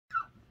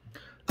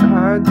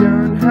I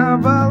don't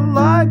have a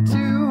lot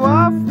to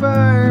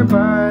offer,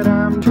 but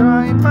I'm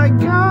trying my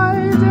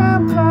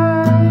goddamn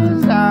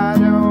best. I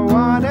don't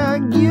wanna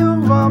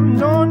give up,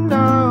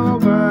 no,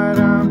 but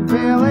I'm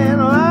feeling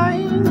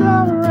like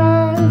the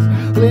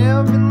rest.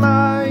 Living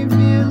life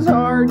is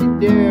hard to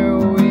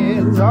do.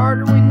 It's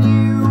hard when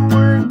you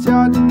weren't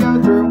taught to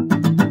go through.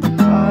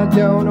 I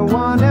don't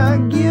wanna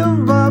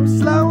give up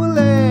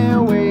slowly,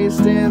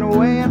 wasting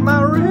away in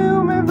my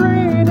room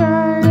every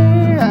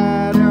day.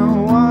 I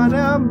don't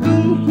wanna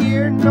be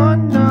here,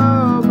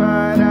 no,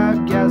 but I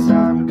guess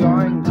I'm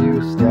going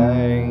to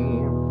stay.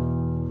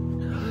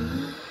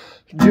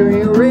 Do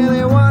you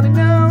really wanna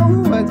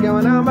know what's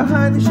going on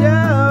behind the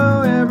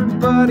show?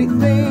 Everybody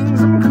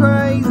thinks I'm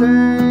crazy.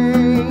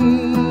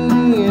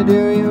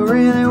 Do you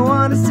really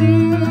wanna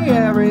see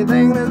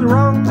everything that's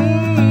wrong with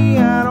me?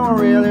 I don't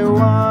really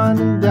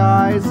wanna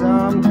die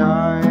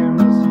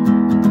sometimes.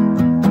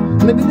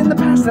 Living in the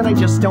past and I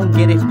just don't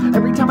get it.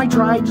 Every time I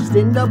try, I just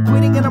end up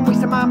quitting, and I'm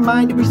wasting my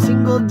mind every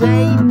single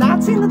day.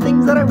 Not saying the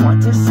things that I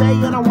want to say,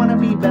 and I want to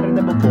be better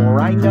than before.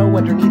 I know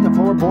underneath the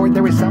floorboard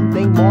there is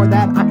something more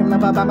that I can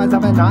love about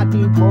myself and not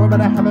deplore,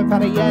 but I haven't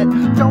found it yet.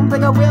 Don't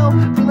think I will.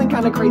 Feeling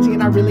kinda crazy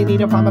and I really need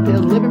to find my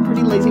pills. Living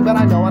pretty lazy, but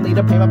I know I'll need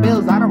to pay my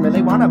bills. I don't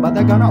really wanna, but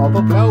they're gonna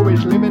overflow.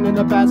 Wish living in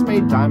the past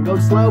made time go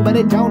slow, but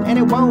it don't and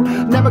it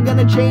won't. Never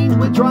gonna change.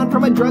 Withdrawn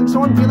from a drug,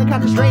 so I'm feeling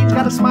kinda strange.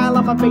 Got a smile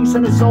on my face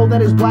and a soul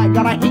that is black.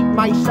 Gotta hate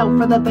myself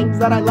for the things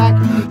that I lack,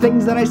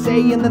 things that I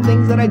say and the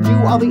things that I do,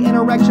 all the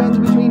interactions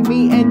between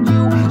me and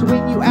you. So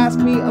when you ask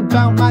me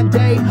about my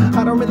day,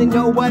 I don't really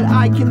know what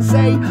I can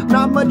say.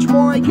 Not much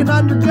more I can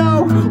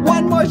undergo.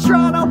 One more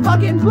straw and I'll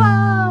fucking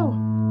blow.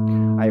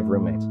 I have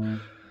roommates.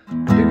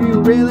 Do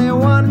you really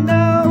wanna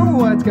know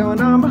what's going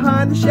on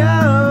behind the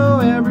show?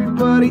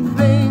 Everybody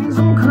thinks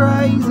I'm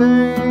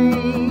crazy.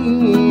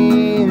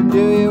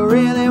 Do you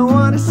really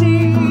wanna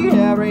see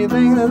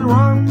everything that's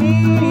wrong with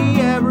me?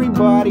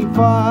 Everybody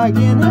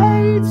fucking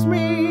hates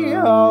me,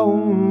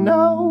 oh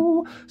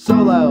no.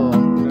 Solo.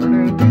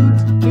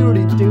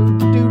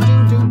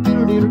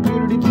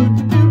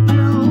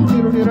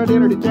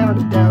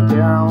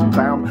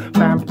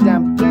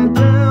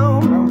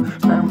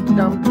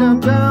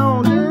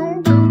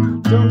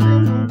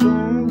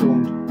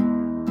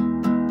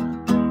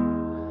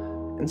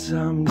 And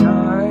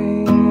sometimes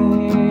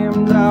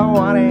I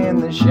wanna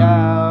end the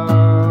show.